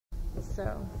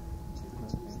So,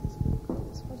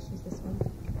 let's use this one.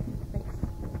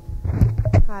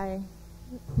 Thanks. Hi,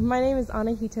 my name is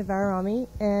Annahita Varahrami,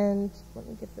 and let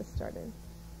me get this started.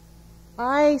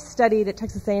 I studied at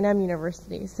Texas A&M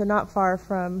University, so not far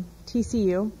from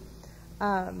TCU.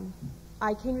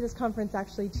 I came to this conference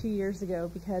actually 2 years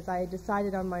ago because I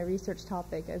decided on my research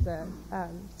topic as a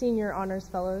senior honors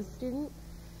fellows student.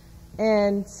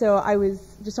 And so I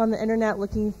was just on the internet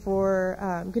looking for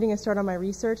getting a start on my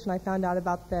research, and I found out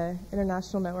about the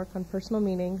International Network on Personal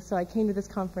Meaning. So I came to this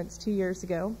conference 2 years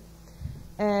ago,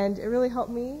 and it really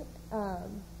helped me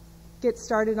get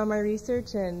started on my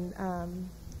research. And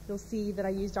you'll see that I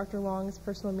use Dr. Wong's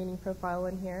personal meaning profile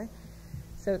in here,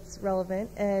 so it's relevant.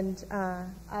 And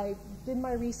I did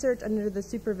my research under the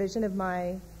supervision of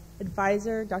my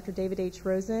advisor, Dr. David H.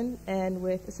 Rosen, and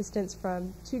with assistance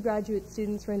from 2 graduate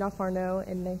students, Randolph Arnault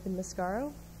and Nathan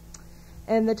Mascaro.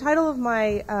 And the title of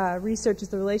my research is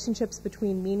The Relationships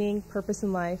Between Meaning, Purpose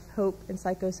in Life, Hope, and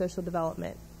Psychosocial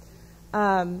Development.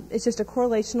 It's just a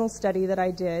correlational study that I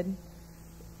did.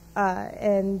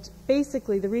 And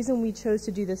basically, the reason we chose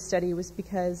to do this study was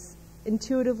because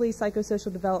intuitively,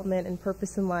 psychosocial development and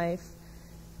purpose in life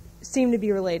seem to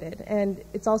be related. And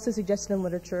it's also suggested in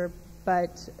literature,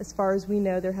 but as far as we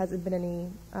know, there hasn't been any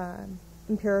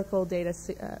empirical data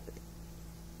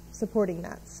supporting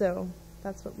that. So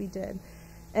that's what we did.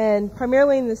 And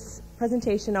primarily in this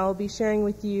presentation, I'll be sharing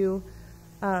with you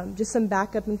just some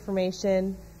backup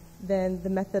information, then the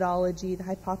methodology, the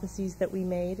hypotheses that we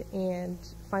made, and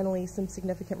finally some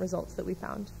significant results that we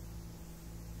found.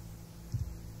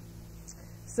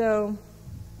 So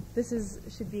this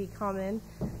should be common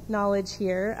knowledge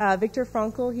here. Viktor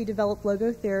Frankl, he developed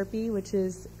logotherapy, which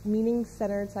is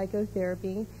meaning-centered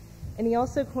psychotherapy. And he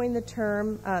also coined the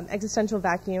term existential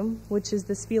vacuum, which is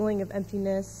this feeling of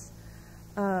emptiness.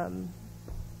 And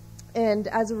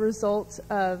as a result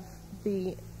of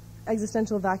the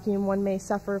existential vacuum, one may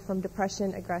suffer from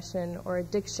depression, aggression, or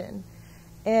addiction.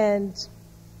 And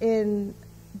in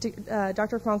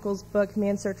Dr. Frankl's book,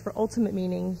 Man's Search for Ultimate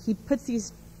Meaning, he puts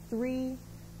these 3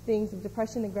 things of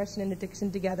depression, aggression, and addiction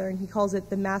together, and he calls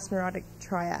it the mass neurotic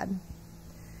triad.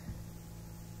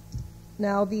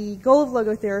 Now, the goal of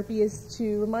logotherapy is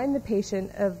to remind the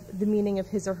patient of the meaning of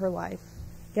his or her life.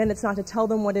 Again, it's not to tell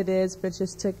them what it is, but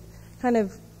just to kind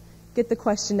of get the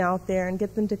question out there and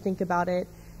get them to think about it,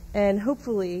 and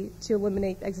hopefully to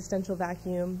eliminate the existential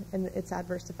vacuum and its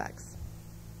adverse effects.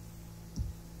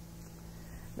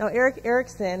 Now, Erik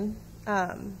Erikson,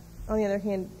 on the other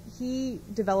hand, he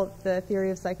developed the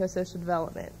theory of psychosocial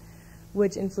development,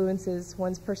 which influences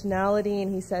one's personality,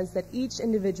 and he says that each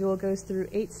individual goes through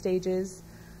 8 stages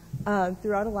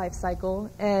throughout a life cycle,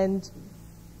 and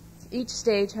each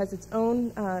stage has its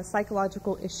own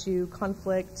psychological issue,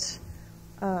 conflict,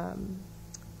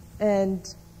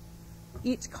 and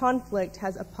each conflict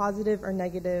has a positive or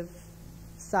negative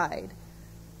side.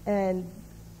 And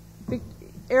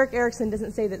Erik Erikson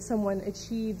doesn't say that someone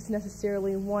achieves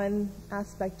necessarily one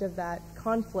aspect of that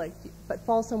conflict, but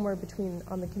falls somewhere between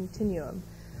on the continuum.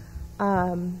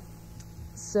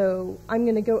 So I'm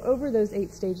going to go over those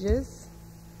 8 stages.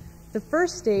 The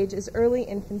first stage is early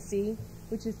infancy,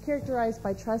 which is characterized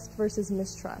by trust versus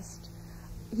mistrust.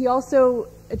 He also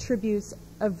attributes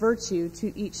a virtue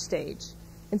to each stage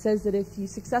and says that if you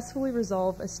successfully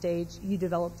resolve a stage, you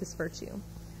develop this virtue.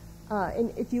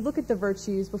 And if you look at the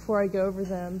virtues, before I go over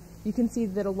them, you can see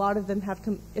that a lot of them have,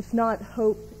 if not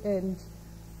hope and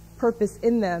purpose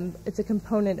in them, it's a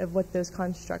component of what those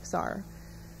constructs are.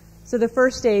 So the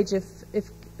first stage, if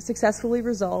successfully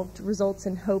resolved, results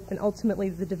in hope and ultimately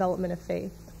the development of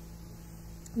faith.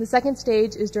 The second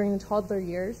stage is during the toddler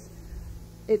years.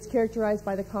 It's characterized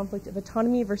by the conflict of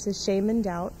autonomy versus shame and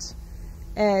doubt,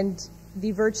 and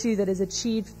the virtue that is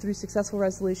achieved through successful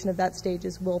resolution of that stage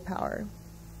is willpower.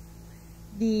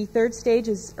 The third stage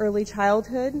is early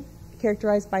childhood,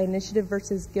 characterized by initiative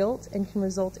versus guilt, and can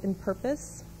result in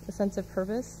purpose, a sense of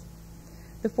purpose.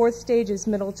 The fourth stage is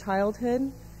middle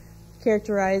childhood,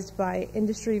 characterized by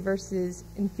industry versus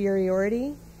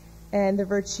inferiority, and the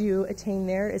virtue attained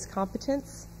there is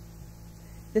competence.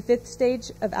 The fifth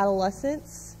stage of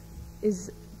adolescence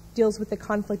deals with the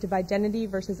conflict of identity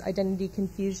versus identity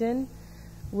confusion,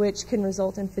 which can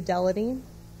result in fidelity.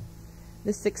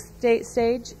 The sixth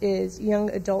stage is young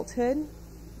adulthood,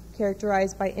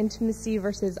 characterized by intimacy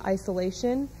versus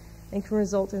isolation, and can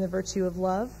result in the virtue of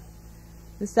love.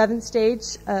 The seventh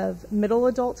stage of middle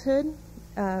adulthood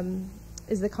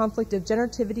is the conflict of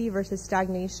generativity versus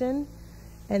stagnation,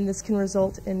 and this can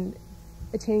result in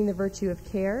attaining the virtue of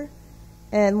care.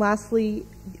 And lastly,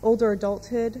 older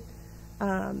adulthood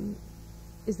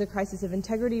is the crisis of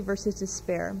integrity versus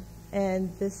despair,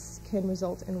 and this can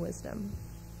result in wisdom.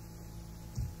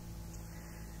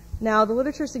 Now, the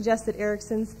literature suggests that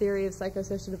Erikson's theory of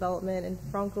psychosocial development and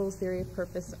Frankl's theory of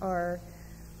purpose are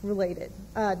related.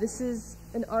 This is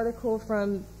an article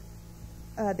from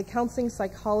The Counseling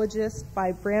Psychologist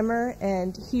by Brammer,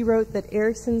 and he wrote that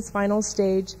Erikson's final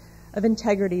stage of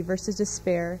integrity versus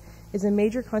despair is a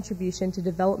major contribution to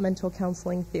developmental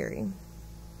counseling theory.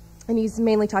 And he's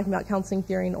mainly talking about counseling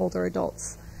theory in older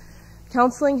adults.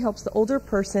 Counseling helps the older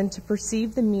person to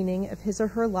perceive the meaning of his or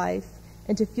her life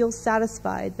and to feel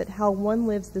satisfied that how one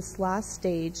lives this last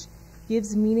stage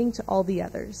gives meaning to all the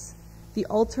others. The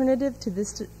alternative to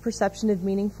this perception of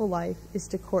meaningful life is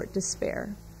to court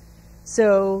despair.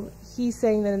 So he's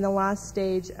saying that in the last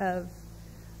stage of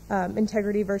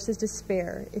integrity versus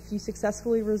despair, if you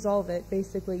successfully resolve it,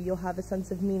 basically you'll have a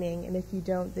sense of meaning, and if you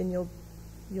don't, then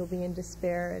you'll be in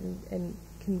despair and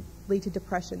can lead to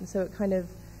depression. So it kind of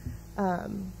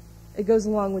it goes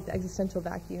along with the existential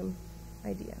vacuum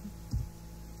idea.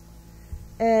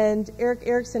 And Erik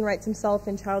Erikson writes himself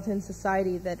in Childhood and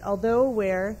Society that although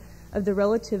aware of the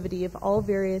relativity of all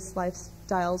various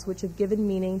lifestyles which have given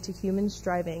meaning to human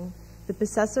striving, the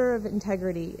possessor of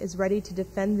integrity is ready to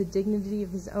defend the dignity of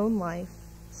his own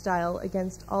lifestyle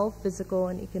against all physical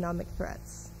and economic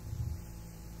threats.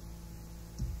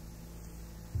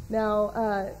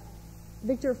 Now,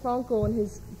 Viktor Frankl, in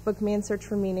his book Man's Search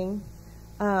for Meaning,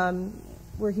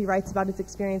 where he writes about his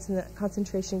experience in the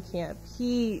concentration camp,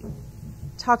 he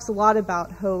talks a lot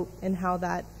about hope and how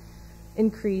that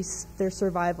increased their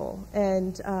survival.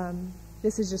 And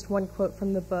this is just one quote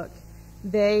from the book.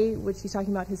 They, which he's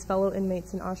talking about his fellow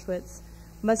inmates in Auschwitz,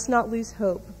 must not lose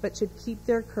hope, but should keep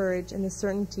their courage in the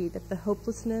certainty that the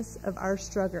hopelessness of our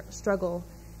struggle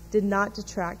did not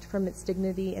detract from its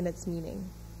dignity and its meaning.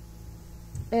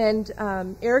 And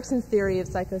Erikson's theory of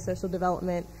psychosocial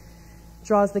development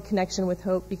draws the connection with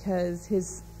hope because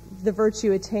the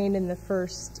virtue attained in the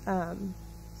first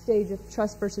stage of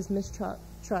trust versus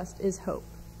mistrust is hope.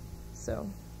 So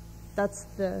that's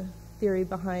the theory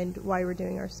behind why we're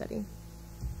doing our study.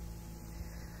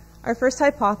 Our first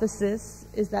hypothesis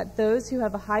is that those who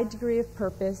have a high degree of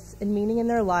purpose and meaning in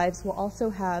their lives will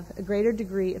also have a greater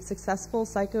degree of successful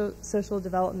psychosocial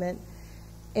development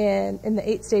and in the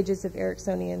 8 stages of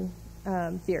Eriksonian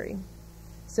theory.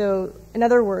 So, in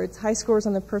other words, high scores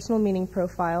on the personal meaning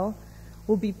profile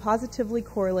will be positively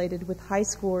correlated with high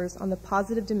scores on the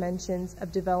positive dimensions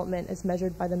of development as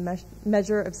measured by the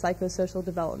measure of psychosocial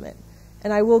development.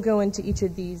 And I will go into each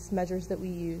of these measures that we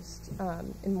used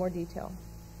in more detail.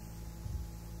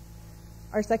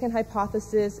 Our second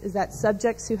hypothesis is that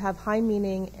subjects who have high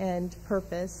meaning and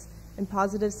purpose and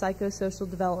positive psychosocial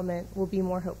development will be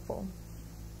more hopeful.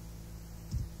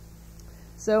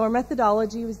 So our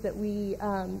methodology was that we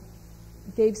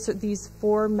gave these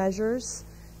 4 measures,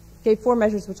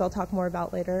 which I'll talk more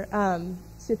about later,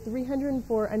 to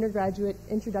 304 undergraduate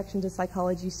introduction to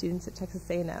psychology students at Texas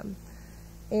A&M.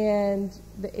 And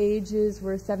the ages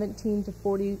were 17 to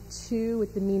 42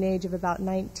 with the mean age of about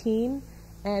 19.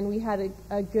 And we had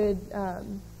a good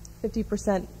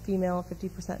 50% female,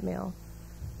 50% male.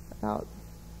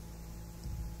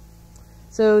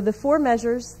 So the 4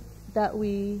 measures that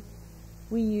we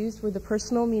used were the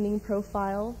personal meaning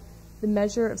profile, the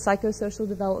measure of psychosocial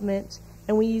development,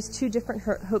 and we used 2 different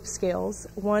Hope scales.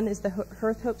 One is the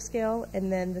Herth Hope Scale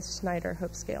and then the Snyder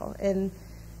Hope Scale. And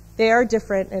they are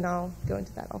different, and I'll go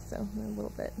into that also in a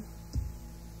little bit.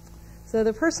 So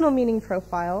the personal meaning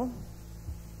profile,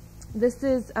 this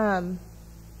is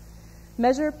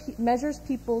measures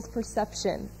people's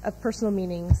perception of personal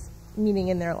meaning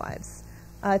in their lives.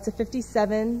 It's a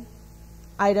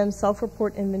 57-item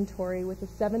self-report inventory with a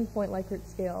 7-point Likert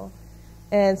scale.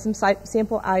 And some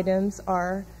sample items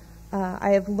are, I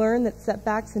have learned that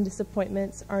setbacks and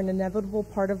disappointments are an inevitable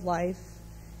part of life,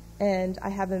 and I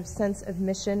have a sense of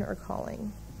mission or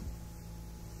calling.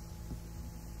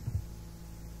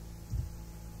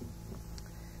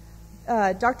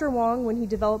 Dr. Wong, when he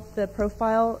developed the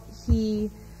profile,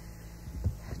 he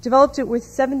developed it with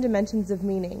 7 dimensions of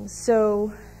meaning.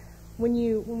 So when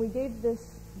we gave this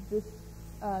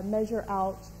measure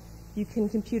out, you can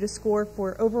compute a score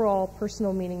for overall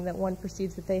personal meaning that one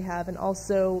perceives that they have, and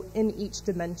also in each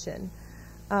dimension.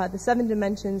 The 7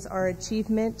 dimensions are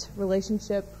achievement,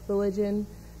 relationship, religion,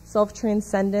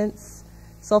 self-transcendence,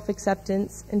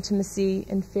 self-acceptance, intimacy,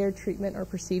 and fair treatment or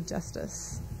perceived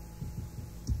justice.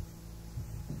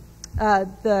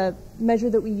 The measure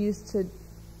that we used to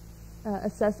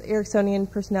assess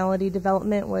Eriksonian personality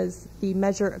development was the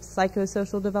measure of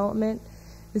psychosocial development.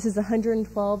 This is a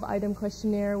 112-item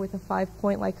questionnaire with a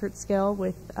 5-point Likert scale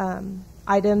with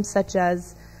items such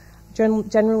as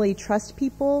generally trust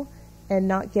people and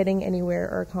not getting anywhere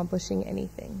or accomplishing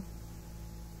anything.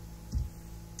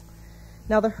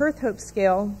 Now, the Herth Hope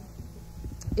Scale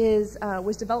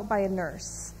was developed by a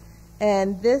nurse,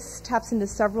 and this taps into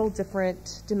several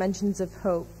different dimensions of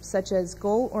hope, such as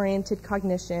goal-oriented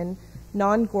cognition,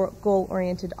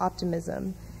 non-goal-oriented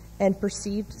optimism, and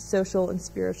perceived social and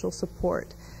spiritual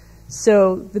support.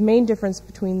 So the main difference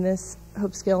between this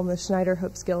Hope Scale and the Snyder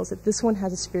Hope Scale is that this one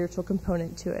has a spiritual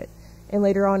component to it. And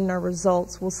later on in our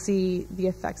results, we'll see the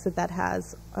effects that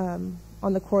has on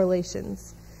the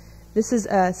correlations. This is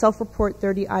a self-report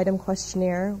 30-item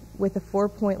questionnaire with a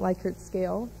 4-point Likert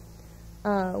scale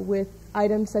with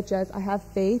items such as, I have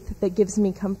faith that gives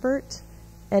me comfort,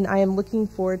 and I am looking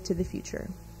forward to the future.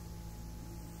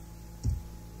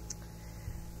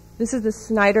 This is the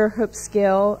Snyder Hope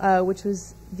Scale, which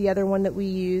was the other one that we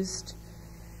used,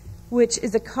 which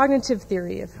is a cognitive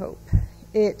theory of hope.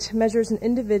 It measures an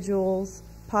individual's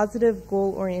positive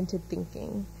goal-oriented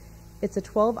thinking. It's a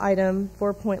 12-item,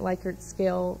 4-point Likert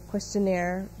scale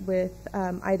questionnaire with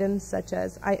items such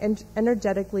as, I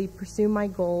energetically pursue my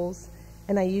goals,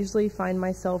 and I usually find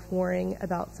myself worrying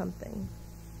about something.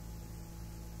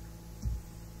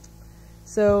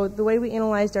 So the way we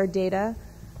analyzed our data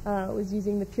was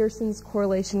using the Pearson's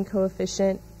correlation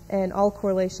coefficient, and all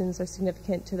correlations are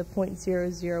significant to the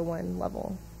 0.001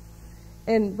 level.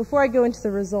 And before I go into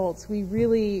the results,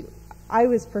 I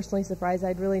was personally surprised.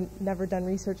 I'd really never done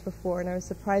research before, and I was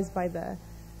surprised by the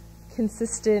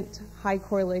consistent high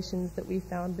correlations that we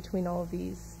found between all of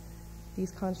these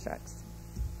constructs.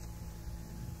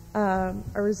 Our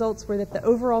results were that the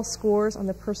overall scores on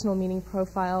the personal meaning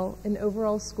profile and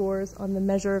overall scores on the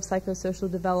measure of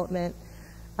psychosocial development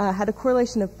had a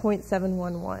correlation of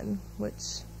 0.711, which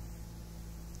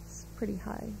is pretty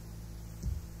high.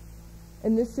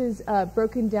 And this is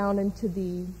broken down into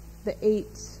the 8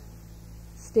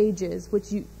 stages,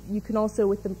 which you can also,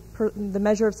 with the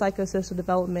measure of psychosocial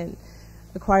development,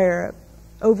 acquire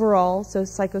overall, so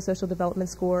psychosocial development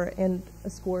score, and a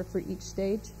score for each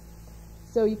stage.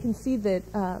 So you can see that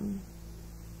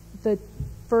the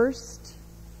first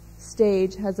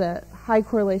stage has a high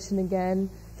correlation again.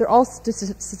 They're all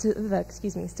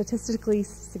statistically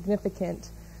significant,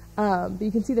 but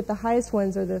you can see that the highest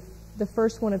ones are the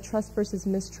first one of trust versus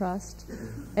mistrust,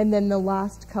 and then the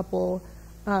last couple,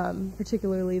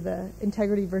 particularly the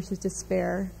integrity versus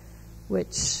despair,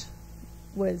 which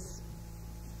was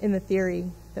in the theory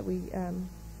that we've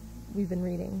been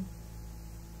reading.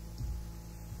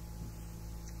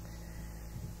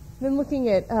 Then looking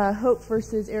at hope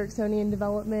versus Eriksonian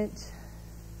development,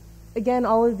 again,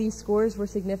 all of these scores were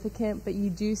significant, but you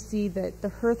do see that the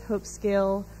Herth Hope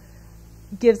Scale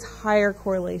gives higher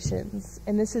correlations,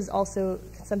 and this is also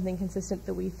something consistent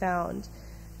that we found.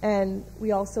 And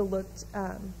we also looked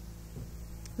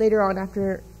later on,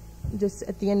 after just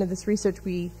at the end of this research,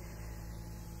 we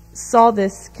saw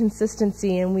this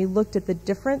consistency, and we looked at the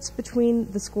difference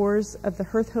between the scores of the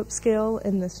Herth Hope Scale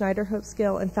and the Snyder Hope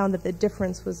Scale and found that the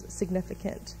difference was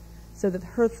significant. So the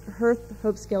Herth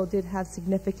Hope Scale did have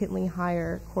significantly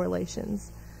higher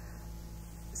correlations.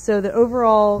 So the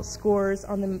overall scores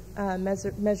on the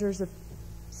measures of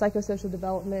psychosocial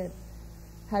development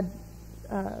had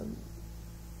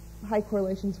high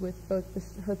correlations with both the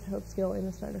Herth Hope Scale and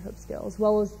the Snyder Hope Scale, as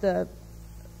well as the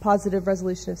positive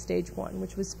resolution of stage 1,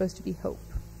 which was supposed to be hope.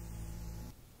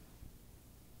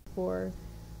 For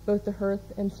both the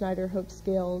Herth and Snyder Hope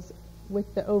Scales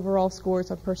with the overall scores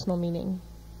on personal meaning.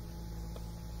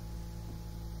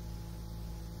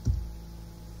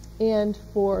 And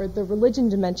for the religion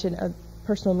dimension of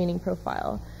personal meaning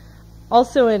profile.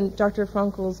 Also in Dr.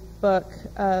 Frankl's book,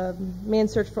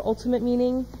 Man's Search for Ultimate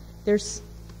Meaning, there's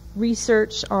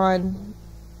research on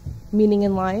meaning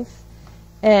in life.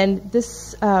 And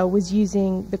this was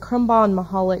using the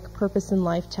Crumbaugh-Mahalik Purpose in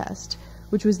Life test,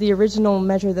 which was the original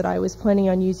measure that I was planning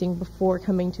on using before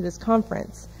coming to this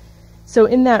conference. So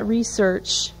in that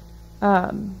research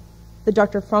that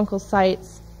Dr. Frankl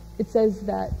cites, it says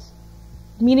that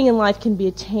meaning in life can be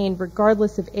attained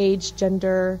regardless of age,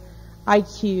 gender,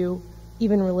 IQ,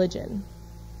 even religion,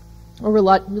 or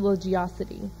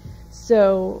religiosity.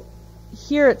 So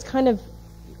here it's kind of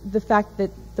the fact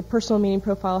that the personal meaning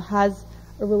profile has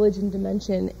a religion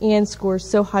dimension and scores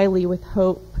so highly with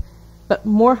hope, but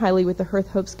more highly with the Herth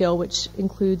Hope Scale, which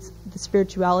includes the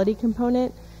spirituality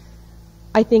component.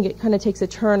 I think it kind of takes a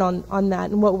turn on that,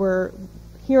 and what we're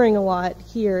hearing a lot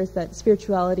here is that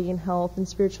spirituality and health and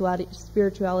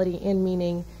spirituality and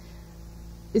meaning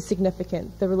is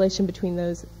significant. The relation between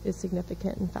those is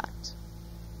significant, in fact.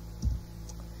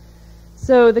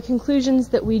 So the conclusions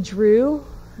that we drew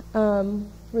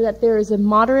were that there is a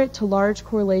moderate to large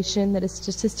correlation that is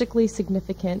statistically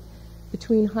significant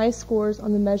between high scores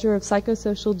on the measure of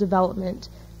psychosocial development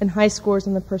and high scores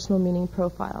on the personal meaning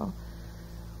profile,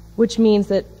 which means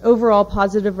that overall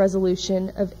positive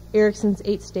resolution of Erikson's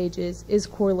 8 stages is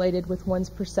correlated with one's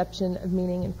perception of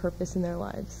meaning and purpose in their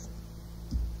lives.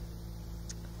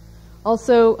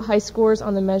 Also, high scores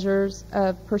on the measures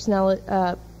of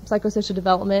psychosocial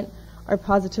development are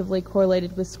positively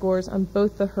correlated with scores on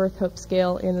both the Herth Hope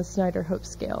Scale and the Snyder Hope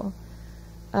Scale.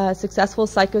 Successful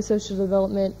psychosocial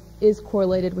development is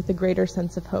correlated with a greater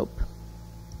sense of hope.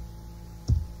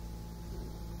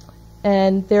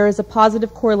 And there is a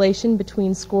positive correlation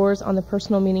between scores on the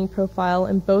personal meaning profile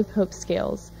in both Hope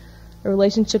scales. A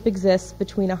relationship exists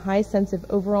between a high sense of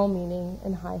overall meaning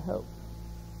and high hope.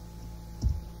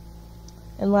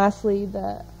 And lastly,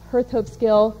 the Herth Hope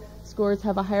Scale scores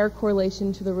have a higher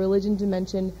correlation to the religion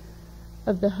dimension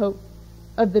of the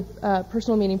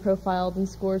personal meaning profile than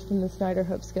scores from the Snyder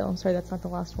Hope Scale. I'm sorry, that's not the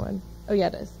last one. Oh, yeah,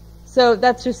 it is. So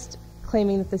that's just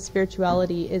claiming that the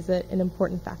spirituality is an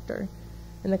important factor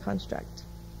in the construct.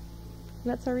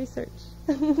 And that's our research.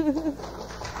 Thank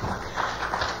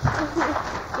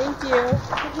you.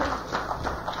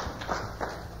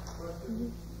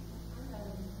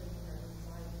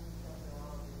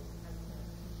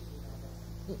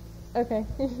 Okay. I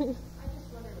just wondered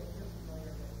if you're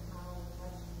familiar with how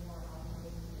much more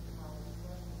optimistic college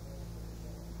was.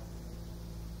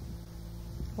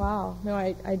 Wow. No,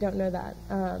 I don't know that.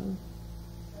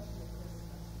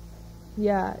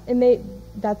 Yeah, and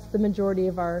that's the majority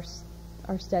of our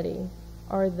study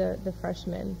are the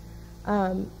freshmen.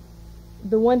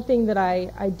 The one thing that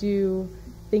I do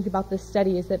think about this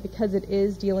study is that because it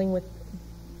is dealing with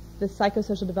the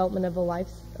psychosocial development of a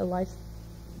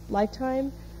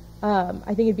lifetime, I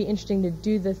think it'd be interesting to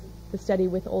do the study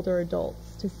with older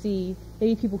adults to see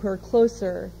maybe people who are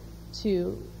closer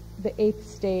to the 8th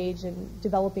stage and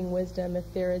developing wisdom, if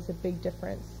there is a big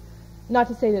difference. Not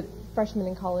to say that freshmen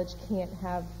in college couldn't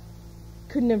have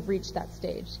reached that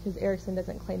stage, because Erikson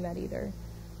doesn't claim that either.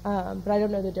 But I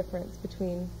don't know the difference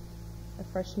between a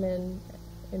freshman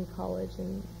in college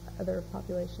and other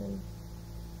population.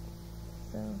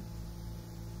 So,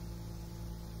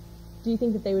 do you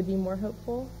think that they would be more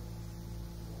hopeful?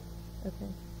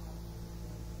 Okay.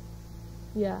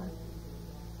 Yeah.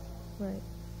 Right.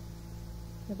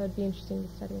 Yeah, that'd be interesting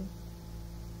to study.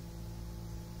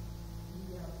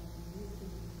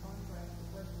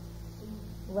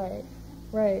 Right.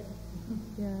 Right.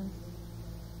 Yeah.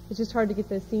 It's just hard to get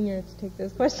the seniors to take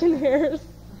those questionnaires.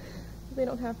 They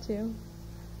don't have to.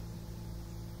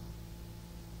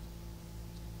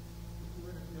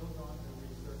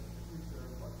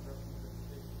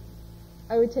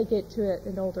 I would take it to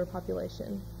an older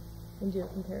population and do a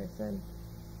comparison,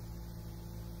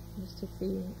 just to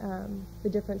see the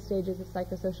different stages of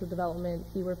psychosocial development,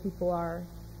 see where people are,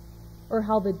 or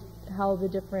how the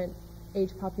different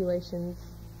age populations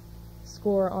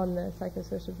score on the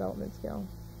psychosocial development scale.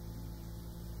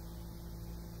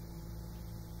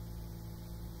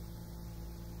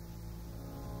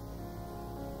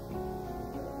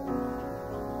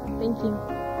 Thank you.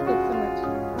 Thanks so much.